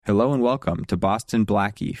Hello and welcome to Boston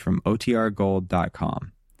Blackie from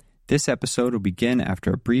OTRGold.com. This episode will begin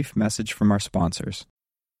after a brief message from our sponsors.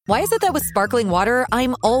 Why is it that with sparkling water,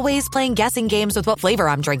 I'm always playing guessing games with what flavor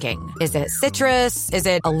I'm drinking? Is it citrus? Is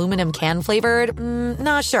it aluminum can flavored?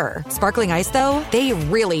 Not sure. Sparkling ice, though, they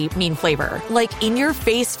really mean flavor. Like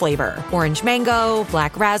in-your-face flavor. Orange mango,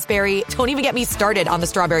 black raspberry. Don't even get me started on the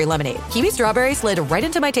strawberry lemonade. Kiwi Strawberry slid right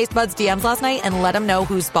into my taste buds DMs last night and let them know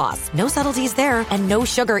who's boss. No subtleties there, and no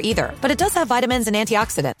sugar either. But it does have vitamins and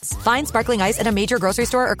antioxidants. Find sparkling ice at a major grocery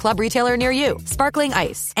store or club retailer near you. Sparkling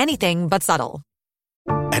ice. Anything but subtle.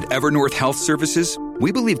 At Evernorth Health Services,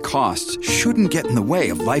 we believe costs shouldn't get in the way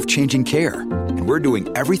of life-changing care, and we're doing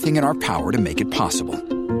everything in our power to make it possible.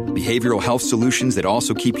 Behavioral health solutions that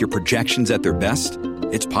also keep your projections at their best?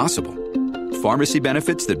 It's possible. Pharmacy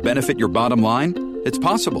benefits that benefit your bottom line? It's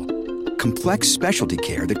possible. Complex specialty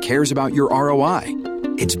care that cares about your ROI?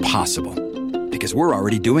 It's possible. Because we're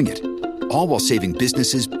already doing it. All while saving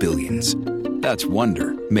businesses billions. That's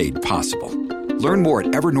Wonder made possible. Learn more at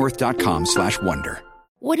evernorth.com/wonder.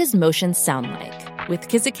 What does motion sound like? With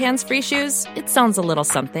Kizikans free shoes, it sounds a little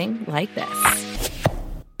something like this.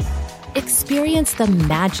 Experience the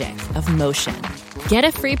magic of motion. Get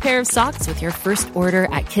a free pair of socks with your first order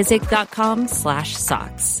at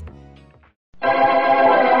kizik.com/socks.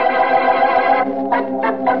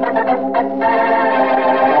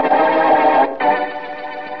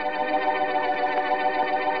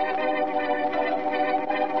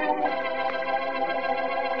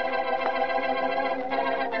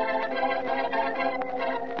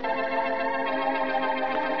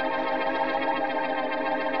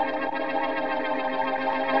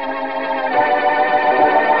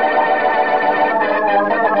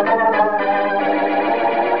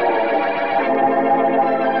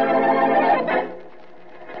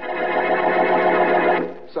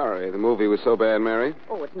 So bad, Mary?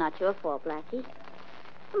 Oh, it's not your fault, Blackie.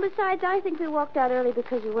 And besides, I think we walked out early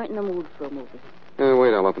because you weren't in the mood for a movie.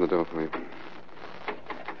 Wait, I'll open the door for you.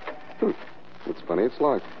 It's funny, it's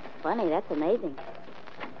locked. Funny, that's amazing.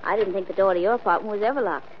 I didn't think the door to your apartment was ever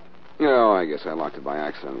locked. No, I guess I locked it by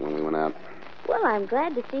accident when we went out. Well, I'm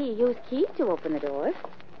glad to see you use keys to open the doors.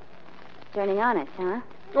 Turning honest, huh?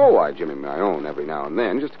 Oh, I jimmy my own every now and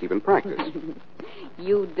then, just to keep in practice.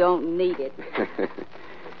 You don't need it.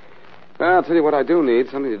 Well, I'll tell you what I do need,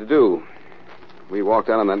 something to do. We walked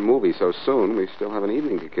out on that movie so soon, we still have an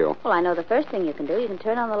evening to kill. Well, I know the first thing you can do. You can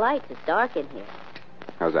turn on the lights. It's dark in here.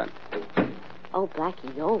 How's that? Oh,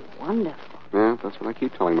 Blackie, you're wonderful. Yeah, that's what I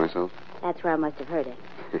keep telling myself. That's where I must have heard it.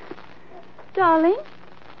 Darling,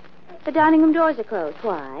 the dining room doors are closed.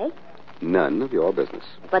 Why? None of your business.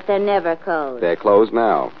 But they're never closed. They're closed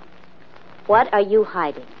now. What are you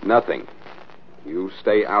hiding? Nothing. You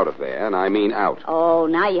stay out of there, and I mean out. Oh,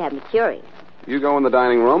 now you have me curious. You go in the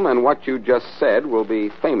dining room, and what you just said will be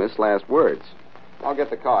famous last words. I'll get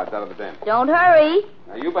the cards out of the den. Don't hurry.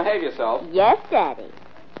 Now, you behave yourself. Yes, Daddy.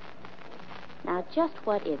 Now, just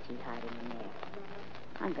what is he hiding in there?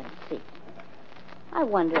 I'm going to see. I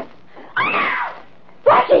wonder...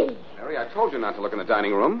 Blackie! Mary, I told you not to look in the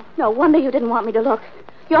dining room. No wonder you didn't want me to look.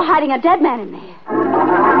 You're hiding a dead man in there.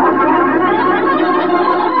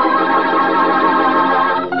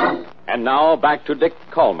 And now, back to Dick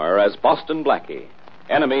Calmer as Boston Blackie.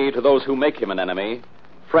 Enemy to those who make him an enemy.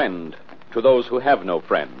 Friend to those who have no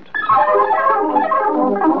friend.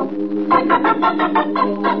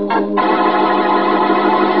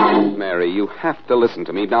 Mary, you have to listen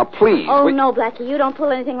to me. Now, please. Oh, no, Blackie. You don't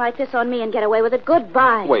pull anything like this on me and get away with it.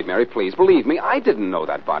 Goodbye. Wait, Mary, please. Believe me, I didn't know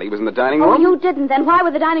that body was in the dining room. Oh, you didn't? Then why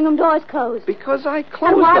were the dining room doors closed? Because I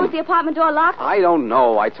closed And why them. was the apartment door locked? I don't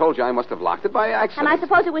know. I told you I must have locked it by accident. And I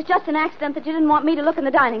suppose it was just an accident that you didn't want me to look in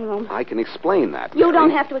the dining room. I can explain that, You Mary.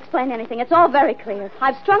 don't have to explain anything. It's all very clear.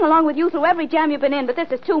 I've strung along with you through every jam you've been in, but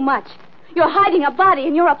this is too much. You're hiding a body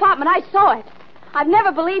in your apartment. I saw it. I've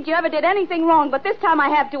never believed you ever did anything wrong, but this time I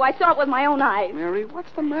have to. I saw it with my own eyes. Mary,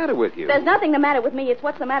 what's the matter with you? There's nothing the matter with me. It's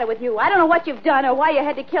what's the matter with you. I don't know what you've done or why you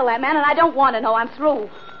had to kill that man, and I don't want to know. I'm through.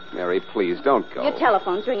 Mary, please, don't go. Your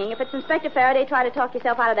telephone's ringing. If it's Inspector Faraday, try to talk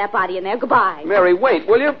yourself out of that body in there. Goodbye. Mary, wait,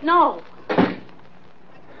 will you? No.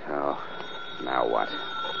 Oh, now what?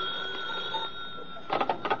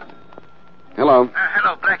 Hello.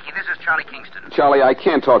 Hello, Blackie. This is Charlie Kingston. Charlie, I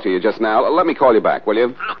can't talk to you just now. Let me call you back, will you?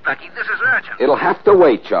 Look, Blackie, this is urgent. It'll have to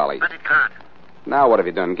wait, Charlie. But it can't. Now what have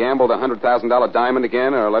you done? Gambled a $100,000 diamond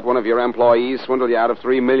again, or let one of your employees swindle you out of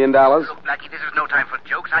 $3 million? Look, Blackie, this is no time for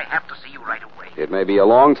jokes. I have to see you right away. It may be a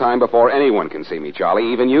long time before anyone can see me,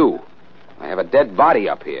 Charlie, even you. I have a dead body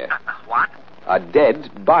up here. What? A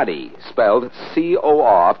dead body, spelled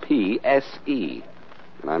C-O-R-P-S-E.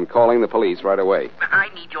 and I'm calling the police right away. I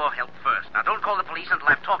need your help first. Now, don't call the police until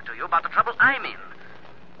I've talked to you about the trouble I'm in.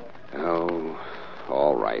 Oh,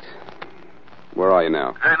 all right. Where are you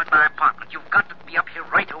now? I'm at my apartment. You've got to be up here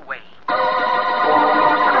right away.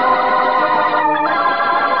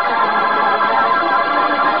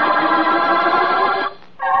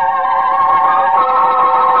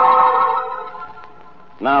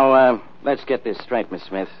 Now, let's get this straight, Miss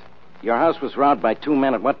Smith. Your house was robbed by two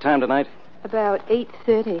men at what time tonight? About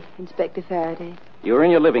 8:30, Inspector Faraday. You were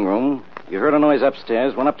in your living room. You heard a noise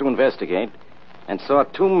upstairs, went up to investigate, and saw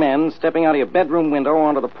two men stepping out of your bedroom window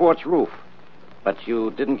onto the porch roof. But you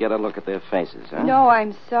didn't get a look at their faces, huh? No,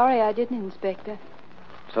 I'm sorry I didn't, Inspector.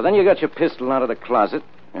 So then you got your pistol out of the closet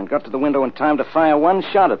and got to the window in time to fire one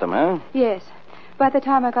shot at them, huh? Yes. By the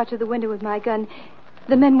time I got to the window with my gun,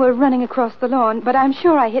 the men were running across the lawn, but I'm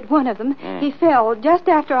sure I hit one of them. He fell just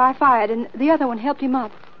after I fired, and the other one helped him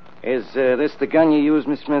up. Is this the gun you used,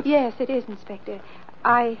 Miss Smith? Yes, it is, Inspector.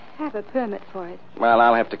 I have a permit for it. Well,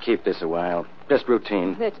 I'll have to keep this a while. Just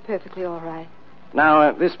routine. That's perfectly all right.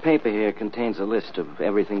 Now, this paper here contains a list of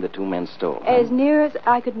everything the two men stole. As near as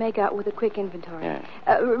I could make out with a quick inventory. Yeah.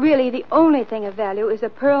 Really, the only thing of value is a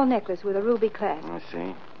pearl necklace with a ruby clasp. I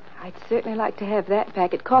see. I'd certainly like to have that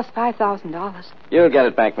back. It cost $5,000. You'll get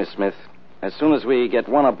it back, Miss Smith, as soon as we get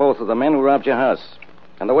one or both of the men who robbed your house.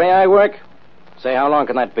 And the way I work, say, how long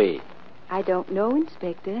can that be? I don't know,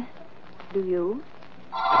 Inspector. Do you?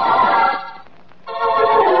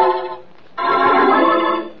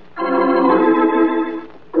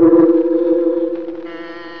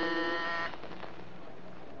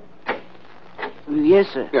 Yes,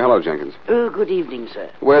 sir. Yeah, hello, Jenkins. Oh, good evening, sir.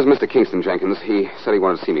 Where's Mr. Kingston, Jenkins? He said he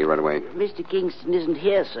wanted to see me right away. Mr. Kingston isn't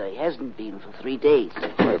here, sir. He hasn't been for 3 days.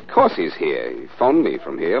 Well, of course he's here. He phoned me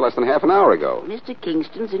from here less than half an hour ago. Mr.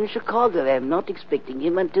 Kingston's in Chicago. I'm not expecting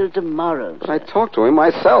him until tomorrow, But sir. I talked to him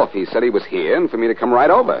myself. He said he was here and for me to come right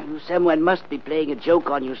over. Someone must be playing a joke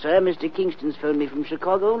on you, sir. Mr. Kingston's phoned me from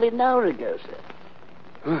Chicago only an hour ago, sir.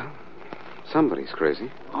 Well, somebody's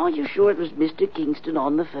crazy. Are you sure it was Mr. Kingston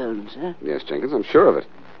on the phone, sir? Yes, Jenkins, I'm sure of it.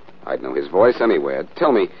 I'd know his voice anywhere.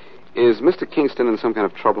 Tell me, is Mr. Kingston in some kind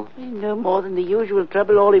of trouble? No more than the usual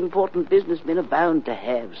trouble all important businessmen are bound to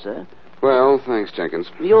have, sir. Well, thanks, Jenkins.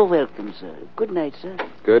 You're welcome, sir. Good night, sir.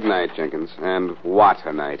 Good night, Jenkins. And what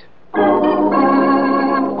a night.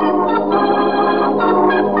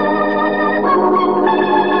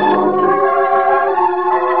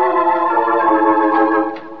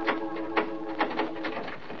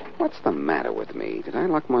 What's the matter with me? Did I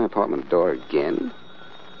lock my apartment door again?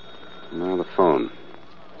 Now the phone.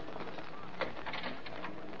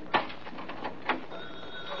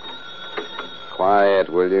 Quiet,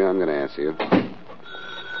 will you? I'm going to answer you.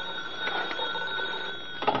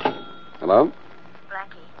 Hello?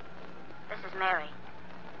 Blackie, this is Mary.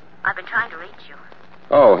 I've been trying to reach you.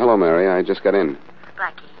 Oh, hello, Mary. I just got in.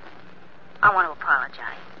 Blackie, I want to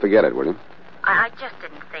apologize. Forget it, will you? I just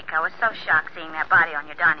didn't think. I was so shocked seeing that body on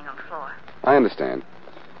your dining room floor. I understand.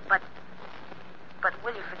 But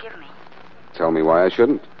will you forgive me? Tell me why I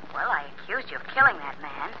shouldn't. Well, I accused you of killing that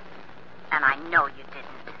man, and I know you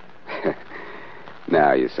didn't.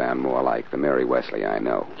 Now you sound more like the Mary Wesley I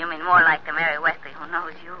know. You mean more like the Mary Wesley who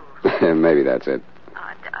knows you. Maybe that's it.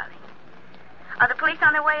 Oh, darling. Are the police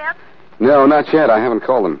on their way up? No, not yet. I haven't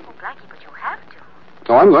called them. Oh, Blackie, but you have to.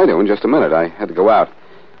 Oh, I'm going to in just a minute. I had to go out.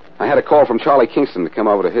 I had a call from Charlie Kingston to come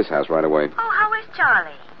over to his house right away. Oh, how is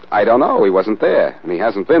Charlie? I don't know. He wasn't there, and he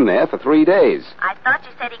hasn't been there for 3 days. I thought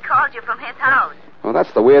you said he called you from his house. Well,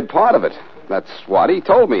 that's the weird part of it. That's what he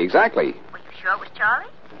told me exactly. Were you sure it was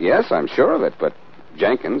Charlie? Yes, I'm sure of it, but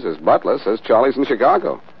Jenkins, his butler, says Charlie's in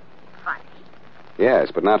Chicago. Funny.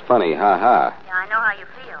 Yes, but not funny, ha-ha. Yeah, I know how you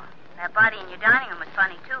feel. That body in your dining room was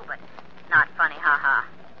funny, too, but not funny, ha-ha.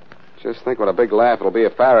 Just think what a big laugh it'll be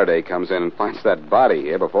if Faraday comes in and finds that body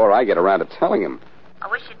here before I get around to telling him. I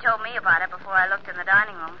wish you'd told me about it before I looked in the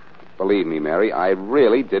dining room. Believe me, Mary, I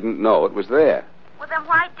really didn't know it was there. Well, then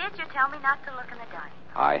why did you tell me not to look in the dining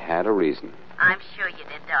room? I had a reason. I'm sure you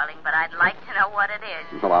did, darling, but I'd like to know what it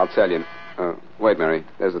is. Well, I'll tell you. Wait, Mary.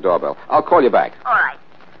 There's the doorbell. I'll call you back. All right.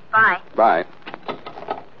 Bye. Bye.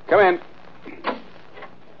 Come in.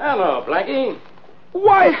 Hello, Blackie.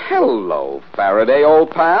 Why, hello, Faraday,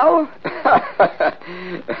 old pal.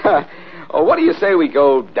 Oh, what do you say we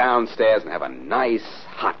go downstairs and have a nice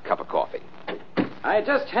hot cup of coffee? I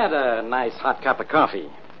just had a nice hot cup of coffee.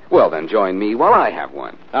 Well, then join me while I have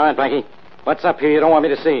one. All right, Blackie. What's up here you don't want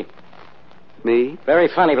me to see? Me? Very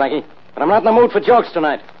funny, Blackie. But I'm not in the mood for jokes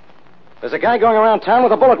tonight. There's a guy going around town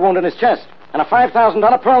with a bullet wound in his chest and a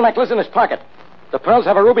 $5,000 pearl necklace in his pocket. The pearls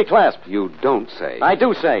have a ruby clasp. You don't say. I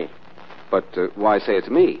do say. But why say it's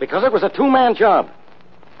me? Because it was a two-man job.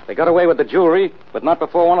 They got away with the jewelry, but not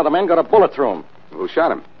before one of the men got a bullet through him. Who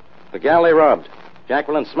shot him? The gal they robbed,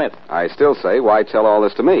 Jacqueline Smith. I still say, why tell all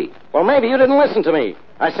this to me? Well, maybe you didn't listen to me.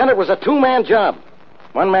 I said it was a two-man job.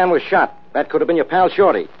 One man was shot. That could have been your pal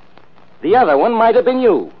Shorty. The other one might have been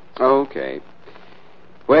you. Okay.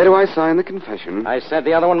 Where do I sign the confession? I said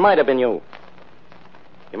the other one might have been you.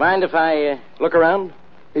 You mind if I look around?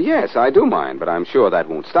 Yes, I do mind, but I'm sure that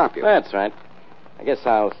won't stop you. That's right. I guess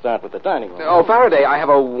I'll start with the dining room. Oh, Faraday, I have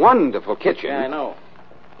a wonderful kitchen. Yeah, I know.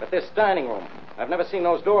 But this dining room, I've never seen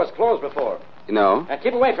those doors closed before. No? Now,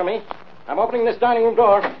 keep away from me. I'm opening this dining room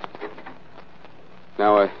door.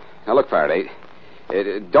 Now look, Faraday.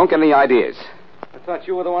 Don't get any ideas. I thought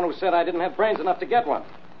you were the one who said I didn't have brains enough to get one.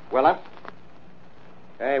 Well,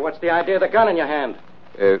 Hey, what's the idea of the gun in your hand?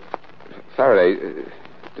 Faraday,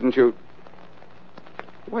 didn't you...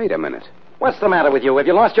 Wait a minute. What's the matter with you? Have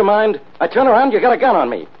you lost your mind? I turn around, you got a gun on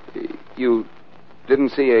me. You didn't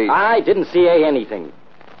see I didn't see anything.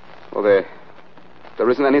 Well, there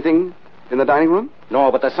isn't anything in the dining room?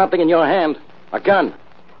 No, but there's something in your hand. A gun.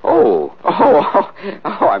 Oh,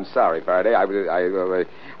 I'm sorry, Faraday. I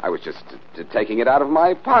was just taking it out of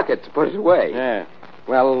my pocket to put it away. Yeah.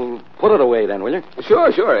 Well, put it away then, will you?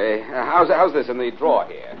 Sure. How's this in the drawer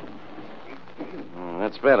here?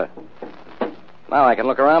 That's better. Now I can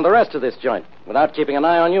look around the rest of this joint without keeping an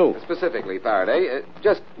eye on you. Specifically, Faraday,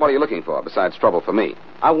 just what are you looking for besides trouble for me?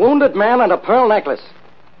 A wounded man and a pearl necklace.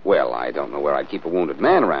 Well, I don't know where I'd keep a wounded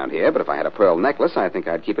man around here, but if I had a pearl necklace, I think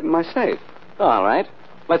I'd keep it in my safe. All right.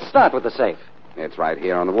 Let's start with the safe. It's right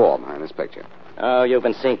here on the wall behind this picture. Oh, you've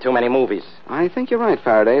been seeing too many movies. I think you're right,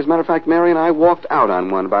 Faraday. As a matter of fact, Mary and I walked out on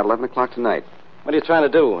one about 11 o'clock tonight. What are you trying to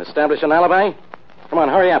do? Establish an alibi? Come on,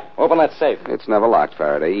 hurry up. Open that safe. It's never locked,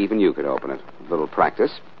 Faraday. Even you could open it. A little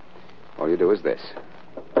practice. All you do is this.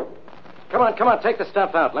 Come on. Take the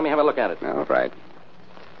stuff out. Let me have a look at it. All right.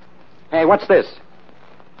 Hey, what's this?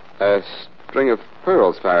 A string of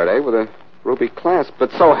pearls, Faraday, with a ruby clasp.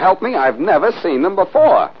 But so help me, I've never seen them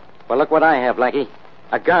before. Well, look what I have, Blackie.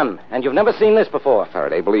 A gun. And you've never seen this before.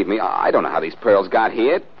 Faraday, believe me, I don't know how these pearls got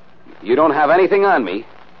here. You don't have anything on me.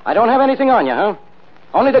 I don't have anything on you, huh?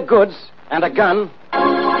 Only the goods and a gun.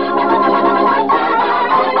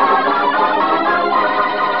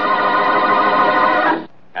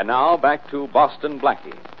 And now back to Boston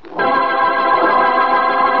Blackie.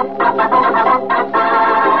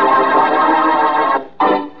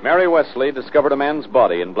 Mary Wesley discovered a man's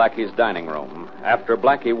body in Blackie's dining room after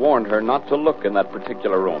Blackie warned her not to look in that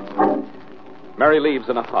particular room. Mary leaves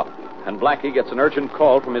in a huff, and Blackie gets an urgent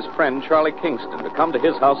call from his friend Charlie Kingston to come to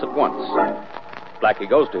his house at once. Blackie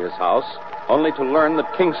goes to his house, only to learn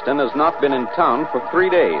that Kingston has not been in town for 3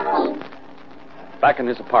 days. Back in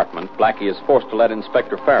his apartment, Blackie is forced to let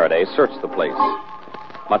Inspector Faraday search the place.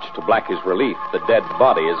 Much to Blackie's relief, the dead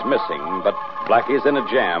body is missing, but Blackie's in a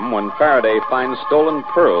jam when Faraday finds stolen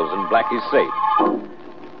pearls in Blackie's safe.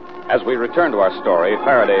 As we return to our story,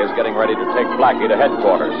 Faraday is getting ready to take Blackie to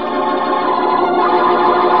headquarters.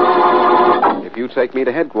 If you take me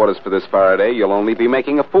to headquarters for this, Faraday, you'll only be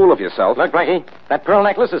making a fool of yourself. Look, Blackie, that pearl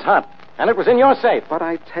necklace is hot, and it was in your safe. But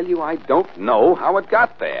I tell you, I don't know how it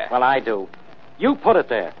got there. Well, I do. You put it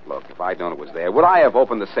there. Look, if I'd known it was there, would I have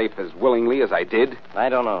opened the safe as willingly as I did? I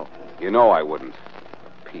don't know. You know I wouldn't.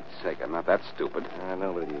 For Pete's sake, I'm not that stupid.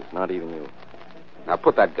 Nobody is, not even you. Now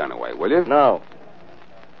put that gun away, will you? No.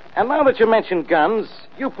 And now that you mention guns,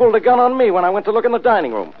 you pulled a gun on me when I went to look in the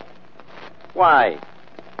dining room. Why?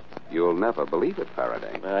 You'll never believe it,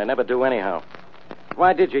 Faraday. I never do anyhow.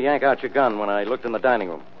 Why did you yank out your gun when I looked in the dining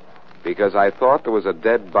room? Because I thought there was a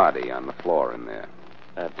dead body on the floor in there.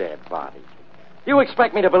 A dead body? You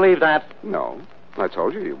expect me to believe that? No. I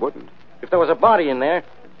told you wouldn't. If there was a body in there,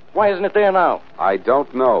 why isn't it there now? I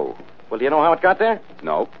don't know. Well, do you know how it got there?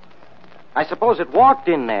 No. I suppose it walked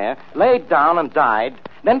in there, laid down and died,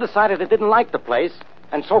 then decided it didn't like the place,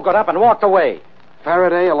 and so got up and walked away.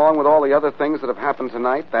 Faraday, along with all the other things that have happened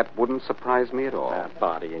tonight, that wouldn't surprise me at all. A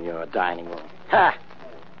body in your dining room. Ha!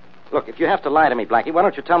 Look, if you have to lie to me, Blackie, why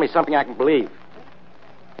don't you tell me something I can believe?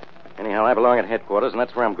 Anyhow, I belong at headquarters, and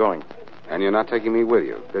that's where I'm going. And you're not taking me with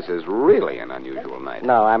you. This is really an unusual night.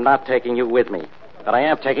 No, I'm not taking you with me. But I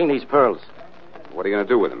am taking these pearls. What are you going to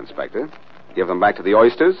do with them, Inspector? Give them back to the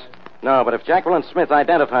oysters? No, but if Jacqueline Smith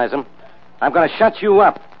identifies them, I'm going to shut you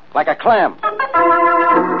up like a clam.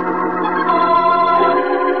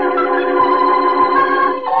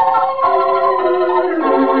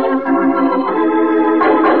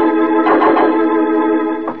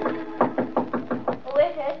 Who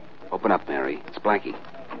is it? Open up, Mary. It's Blackie.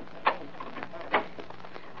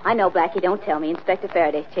 I know, Blackie. Don't tell me. Inspector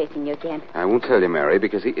Faraday's chasing you again. I won't tell you, Mary,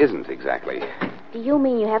 because he isn't exactly. Do you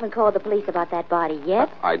mean you haven't called the police about that body yet?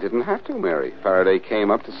 I didn't have to, Mary. Faraday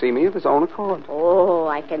came up to see me of his own accord. Oh,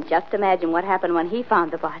 I can just imagine what happened when he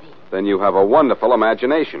found the body. Then you have a wonderful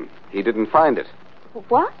imagination. He didn't find it.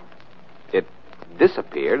 What? It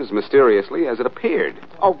disappeared as mysteriously as it appeared.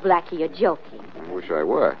 Oh, Blackie, you're joking. I wish I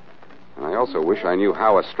were. And I also wish I knew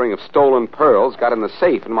how a string of stolen pearls got in the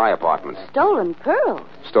safe in my apartment. Stolen pearls?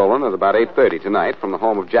 Stolen at about 8:30 tonight from the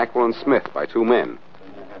home of Jacqueline Smith by two men.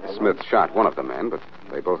 Smith shot one of the men, but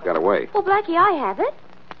they both got away. Well, Blackie, I have it.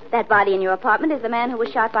 That body in your apartment is the man who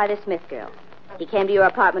was shot by the Smith girl. He came to your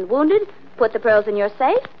apartment wounded, put the pearls in your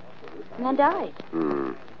safe, and then died.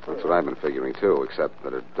 That's what I've been figuring, too, except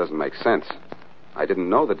that it doesn't make sense. I didn't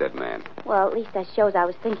know the dead man. Well, at least that shows I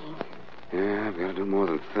was thinking. Yeah, I've got to do more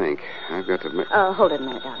than think. I've got to... Hold it a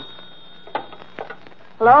minute, darling.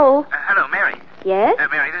 Hello? Hello, Mary. Yes?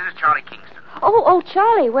 Mary, this is Charlie Kingston. Oh,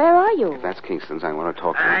 Charlie, where are you? If that's Kingston's, I want to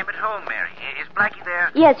talk to him. I'm at home, Mary. Is Blackie there?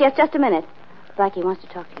 Yes, just a minute. Blackie wants to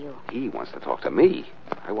talk to you. He wants to talk to me.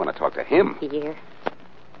 I want to talk to him. Here.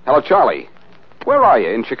 Hello, Charlie. Where are you,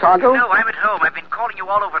 in Chicago? No, I'm at home. I've been calling you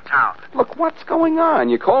all over town. Look, what's going on?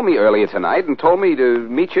 You called me earlier tonight and told me to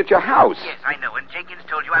meet you at your house. Yes, I know, and Jenkins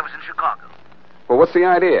told you I was in Chicago. Well, what's the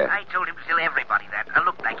idea? I told him to tell everybody that.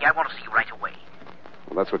 Look, Blackie, I want to see you right away.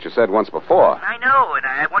 Well, that's what you said once before. I know, and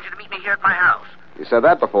I want you to meet me here at my house. You said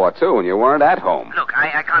that before, too, and you weren't at home. Look,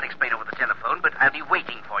 I can't explain over the telephone, but I'll be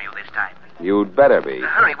waiting for you this time. You'd better be.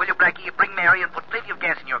 Hurry, will you, Blackie? Bring Mary and put plenty of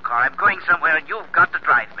gas in your car. I'm going somewhere, and you've got to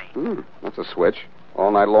drive me. That's a switch.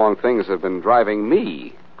 All night long, things have been driving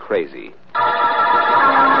me crazy.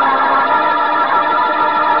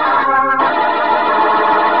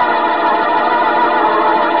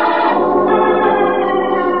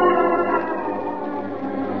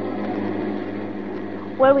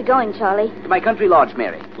 Where are we going, Charlie? To my country lodge,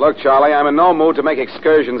 Mary. Look, Charlie, I'm in no mood to make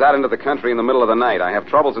excursions out into the country in the middle of the night. I have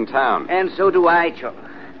troubles in town. And so do I, Charlie.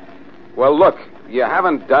 Well, look, you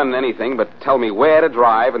haven't done anything but tell me where to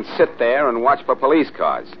drive and sit there and watch for police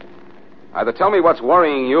cars. Either tell me what's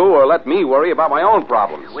worrying you or let me worry about my own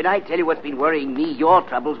problems. When I tell you what's been worrying me, your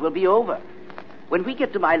troubles will be over. When we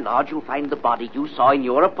get to my lodge, you'll find the body you saw in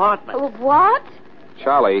your apartment. What?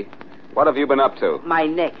 Charlie, what have you been up to? My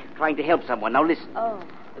neck, trying to help someone. Now listen.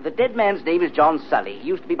 The dead man's name is John Sully. He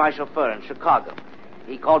used to be my chauffeur in Chicago.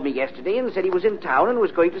 He called me yesterday and said he was in town and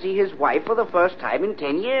was going to see his wife for the first time in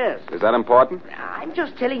 10 years. Is that important? I'm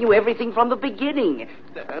just telling you everything from the beginning.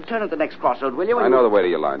 Turn at the next crossroad, will you? I know the way to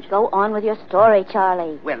your lodge. Go on with your story,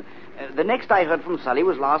 Charlie. Well, the next I heard from Sully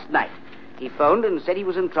was last night. He phoned and said he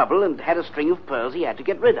was in trouble and had a string of pearls he had to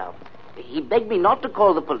get rid of. He begged me not to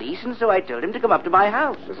call the police, and so I told him to come up to my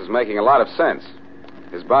house. This is making a lot of sense.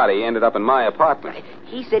 His body ended up in my apartment.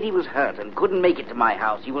 He said he was hurt and couldn't make it to my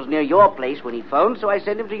house. He was near your place when he phoned, so I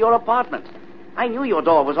sent him to your apartment. I knew your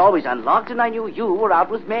door was always unlocked, and I knew you were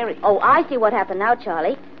out with Mary. Oh, I see what happened now,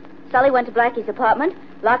 Charlie. Sully went to Blackie's apartment,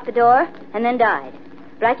 locked the door, and then died.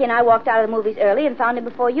 Blackie and I walked out of the movies early and found him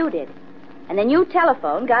before you did. And then you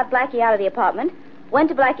telephoned, got Blackie out of the apartment, went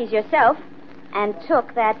to Blackie's yourself, and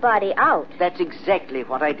took that body out. That's exactly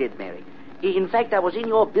what I did, Mary. In fact, I was in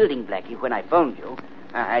your building, Blackie, when I phoned you.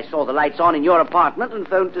 I saw the lights on in your apartment and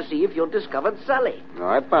phoned to see if you'd discovered Sully. No,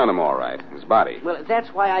 I found him all right, his body. Well, that's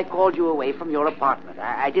why I called you away from your apartment.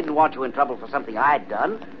 I didn't want you in trouble for something I'd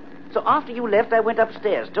done. So after you left, I went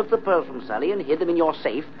upstairs, took the pearls from Sully and hid them in your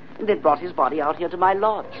safe, and then brought his body out here to my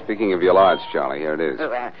lodge. Speaking of your lodge, Charlie, here it is.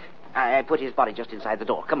 I put his body just inside the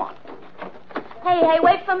door. Come on. Hey,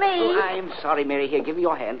 wait for me. Oh, I'm sorry, Mary. Here, give me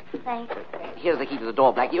your hand. Thanks. Here's the key to the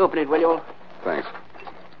door, Blackie. Open it, will you? Thanks.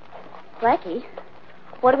 Blackie,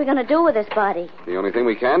 what are we going to do with this body? The only thing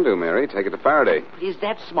we can do, Mary, take it to Faraday. Is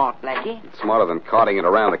that smart, Blackie? It's smarter than carting it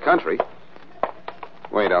around the country.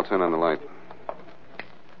 Wait, I'll turn on the light.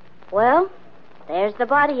 Well, there's the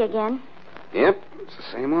body again. Yep, it's the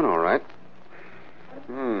same one, all right.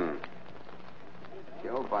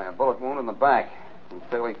 Killed by a bullet wound in the back. From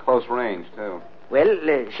fairly close range, too. Well,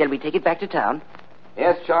 shall we take it back to town?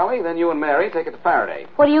 Yes, Charlie. Then you and Mary take it to Faraday.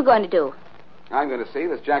 What are you going to do? I'm going to see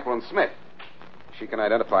this Jacqueline Smith. She can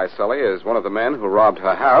identify Sully as one of the men who robbed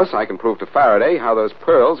her house. I can prove to Faraday how those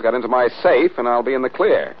pearls got into my safe, and I'll be in the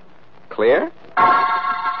clear. Clear?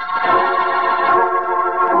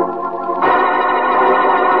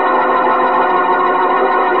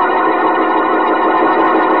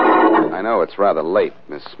 I know it's rather late,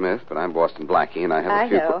 Miss Smith, but I'm Boston Blackie, and I have a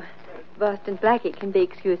few... I know. Boston Blackie can be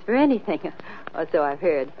excused for anything, or so I've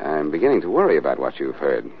heard. I'm beginning to worry about what you've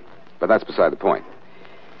heard, but that's beside the point.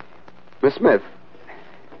 Miss Smith,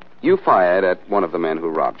 You fired at one of the men who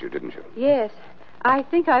robbed you, didn't you? Yes. I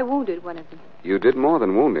think I wounded one of them. You did more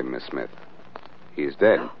than wound him, Miss Smith. He's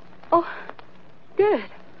dead. Oh, dead.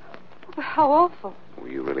 Oh, how awful. Well,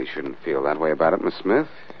 you really shouldn't feel that way about it, Miss Smith.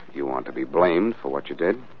 You want to be blamed for what you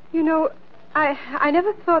did. You know, I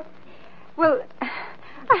never thought... Well,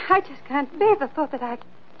 I just can't bear the thought that I'd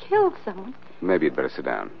killed someone. Maybe you'd better sit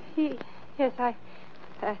down. Yes, I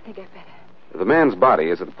think I'd better. The man's body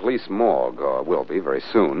is at the police morgue, or will be very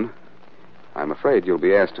soon. I'm afraid you'll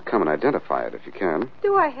be asked to come and identify it if you can.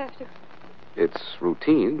 Do I have to? It's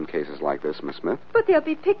routine in cases like this, Miss Smith. But there'll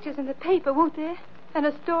be pictures in the paper, won't there? And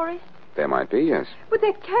a story? There might be, yes. But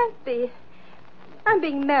there can't be. I'm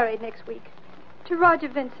being married next week to Roger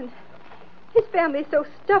Vincent. His family's so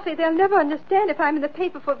stuffy they'll never understand if I'm in the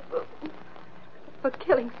paper for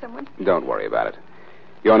killing someone. Don't worry about it.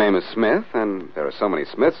 Your name is Smith, and there are so many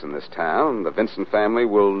Smiths in this town, the Vincent family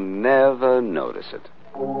will never notice it.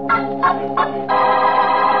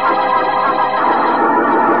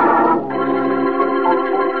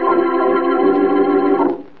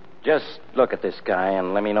 Just look at this guy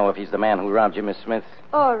and let me know if he's the man who robbed you, Miss Smith.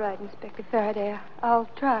 All right, Inspector Faraday. I'll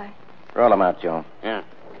try. Roll him out, Joe. Yeah.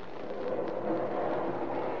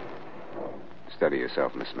 Steady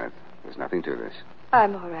yourself, Miss Smith. There's nothing to this.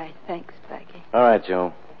 I'm all right. Thanks, Blackie. All right,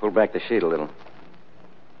 Joe. Pull back the sheet a little.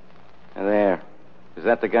 There. Is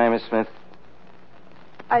that the guy, Miss Smith?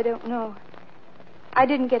 I don't know. I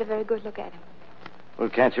didn't get a very good look at him. Well,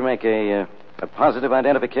 can't you make a positive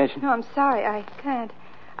identification? No, I'm sorry. I can't.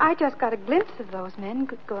 I just got a glimpse of those men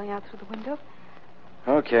going out through the window.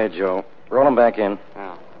 Okay, Joe. Roll them back in.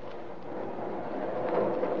 Oh.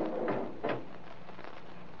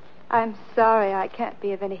 I'm sorry I can't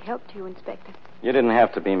be of any help to you, Inspector. You didn't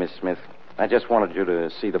have to be, Miss Smith. I just wanted you to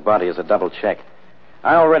see the body as a double check.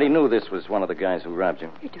 I already knew this was one of the guys who robbed you.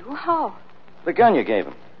 You do? How? The gun you gave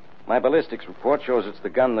him. My ballistics report shows it's the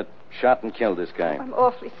gun that shot and killed this guy. I'm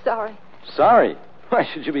awfully sorry. Sorry? Why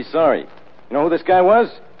should you be sorry? You know who this guy was?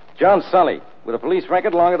 John Sully, with a police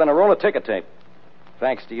record longer than a roll of ticker tape.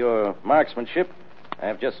 Thanks to your marksmanship, I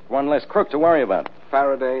have just one less crook to worry about.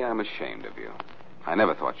 Faraday, I'm ashamed of you. I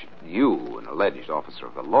never thought you, an alleged officer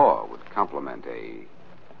of the law, would compliment a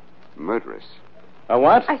murderess. A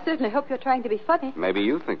what? I certainly hope you're trying to be funny. Maybe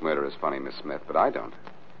you think murder is funny, Miss Smith, but I don't.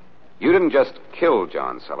 You didn't just kill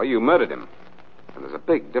John Sully, you murdered him. And there's a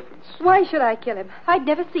big difference. Why should I kill him? I'd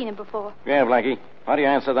never seen him before. Yeah, Blackie. How do you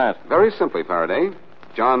answer that? Very simply, Faraday.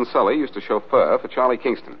 John Sully used to chauffeur for Charlie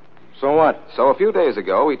Kingston. So what? So a few days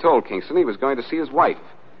ago, he told Kingston he was going to see his wife.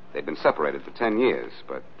 They'd been separated for 10 years,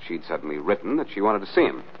 but she'd suddenly written that she wanted to see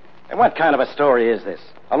him. And what kind of a story is this?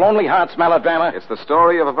 A Lonely Hearts melodrama? It's the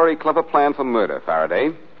story of a very clever plan for murder,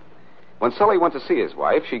 Faraday. When Sully went to see his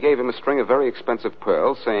wife, she gave him a string of very expensive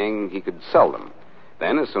pearls, saying he could sell them.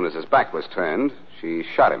 Then, as soon as his back was turned, she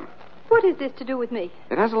shot him. What is this to do with me?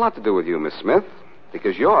 It has a lot to do with you, Miss Smith,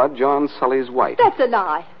 because you're John Sully's wife. That's a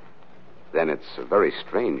lie. Then it's a very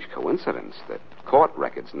strange coincidence that court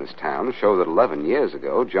records in this town show that 11 years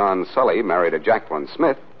ago, John Sully married a Jacqueline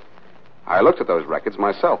Smith. I looked at those records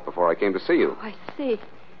myself before I came to see you. Oh, I see.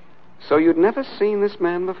 So you'd never seen this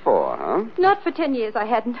man before, huh? Not for 10 years, I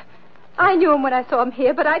hadn't. I knew him when I saw him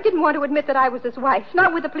here, but I didn't want to admit that I was his wife,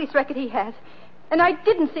 not with the police record he has. And I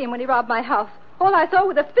didn't see him when he robbed my house. All I saw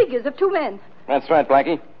were the figures of 2 men. That's right,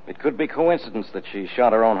 Blackie. It could be coincidence that she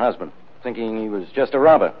shot her own husband, thinking he was just a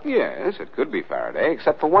robber. Yes, it could be, Faraday,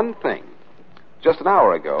 except for one thing. Just an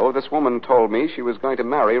hour ago, this woman told me she was going to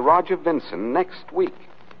marry Roger Vincent next week.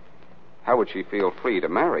 How would she feel free to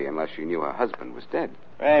marry unless she knew her husband was dead?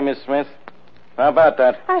 Hey, Miss Smith. How about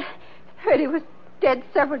that? I heard he was dead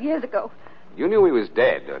several years ago. You knew he was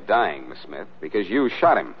dead or dying, Miss Smith, because you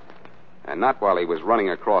shot him. And not while he was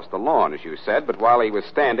running across the lawn, as you said, but while he was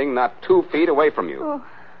standing not 2 feet away from you. Oh.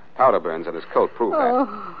 Powder burns on his coat prove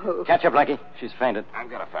that. Catch her, Blackie. She's fainted.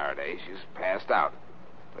 I've got her, Faraday. She's passed out.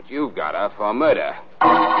 But you've got her for murder.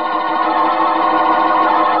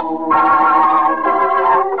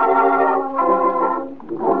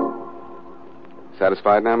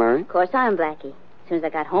 Satisfied now, Mary? Of course I am, Blackie. As soon as I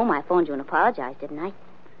got home, I phoned you and apologized, didn't I?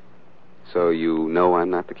 So you know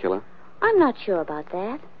I'm not the killer? I'm not sure about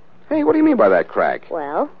that. Hey, what do you mean by that, Crack?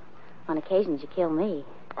 Well, on occasions you kill me.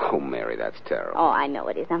 Oh, Mary, that's terrible. Oh, I know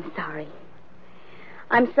it is. I'm sorry.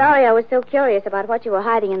 I'm sorry I was so curious about what you were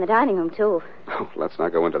hiding in the dining room, too. Oh, let's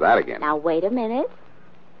not go into that again. Now, wait a minute.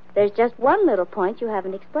 There's just one little point you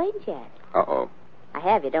haven't explained yet. Uh-oh. I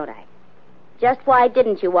have you, don't I? Just why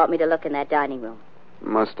didn't you want me to look in that dining room?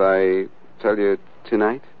 Must I tell you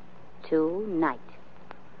tonight? Tonight.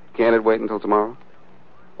 Can't it wait until tomorrow?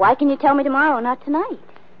 Why can you tell me tomorrow, not tonight?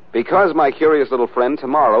 Because, my curious little friend,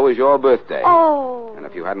 tomorrow is your birthday. Oh. And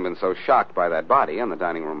if you hadn't been so shocked by that body on the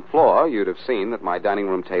dining room floor, you'd have seen that my dining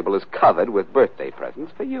room table is covered with birthday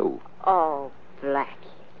presents for you. Oh, Blackie.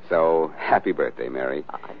 So, happy birthday, Mary.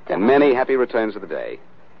 And many happy returns of the day.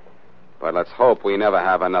 But let's hope we never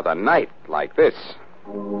have another night like this.